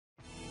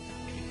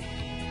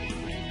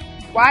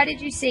Why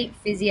did you seek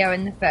physio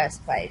in the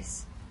first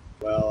place?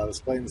 Well, I was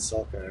playing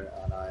soccer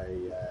and I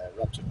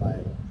ruptured my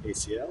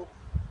ACL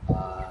and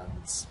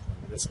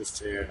a meniscus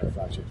tear and a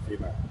fractured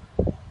femur.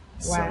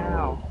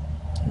 Wow.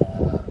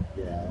 So,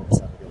 yeah, I was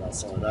having to get that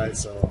sorted out.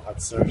 So I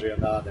had surgery on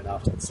that. Then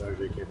after the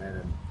surgery, came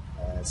in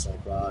and saw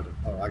Brad,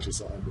 or actually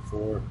saw him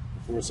before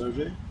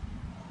surgery,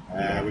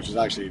 which was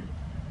actually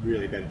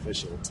really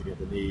beneficial to get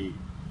the knee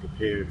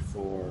prepared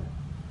for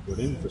going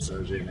in for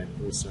surgery and then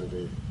post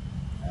surgery.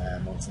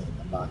 Once I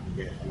come back and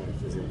get a lot of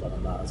physio done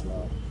on that as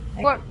well.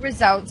 What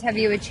results have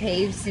you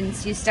achieved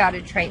since you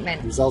started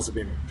treatment? The results have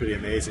been pretty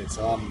amazing.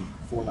 So I'm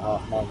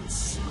 4.5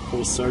 months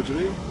post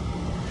surgery.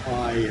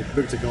 I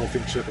booked a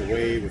golfing trip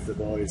away with the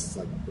boys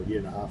like a year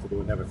and a half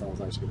ago. I never thought I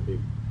was actually going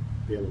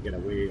to be able to get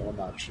away on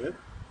that trip.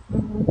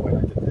 When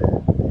I did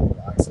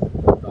the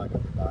accident, I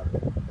got back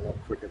a lot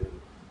quicker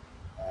than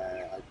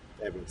I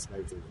ever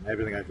expected. And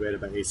everything I've read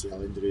about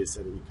ACL injuries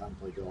said that you can't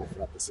play golf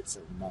for up to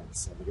 6-7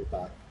 months. So to get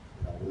back,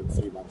 within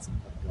 3 months of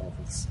playing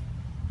golf is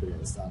pretty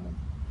outstanding.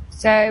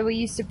 So, were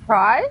you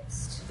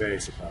surprised? Very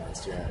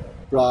surprised, yeah.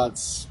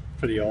 Brad's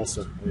pretty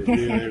awesome.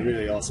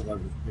 Really awesome.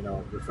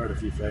 I've referred a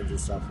few friends and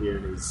stuff here,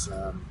 and he's,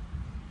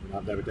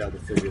 I've never dealt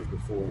with physios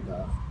before,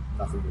 but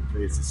nothing but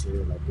praise to say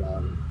about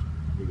Brad and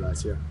you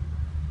guys here.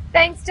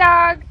 Thanks,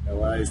 Doug. No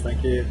worries,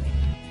 thank you.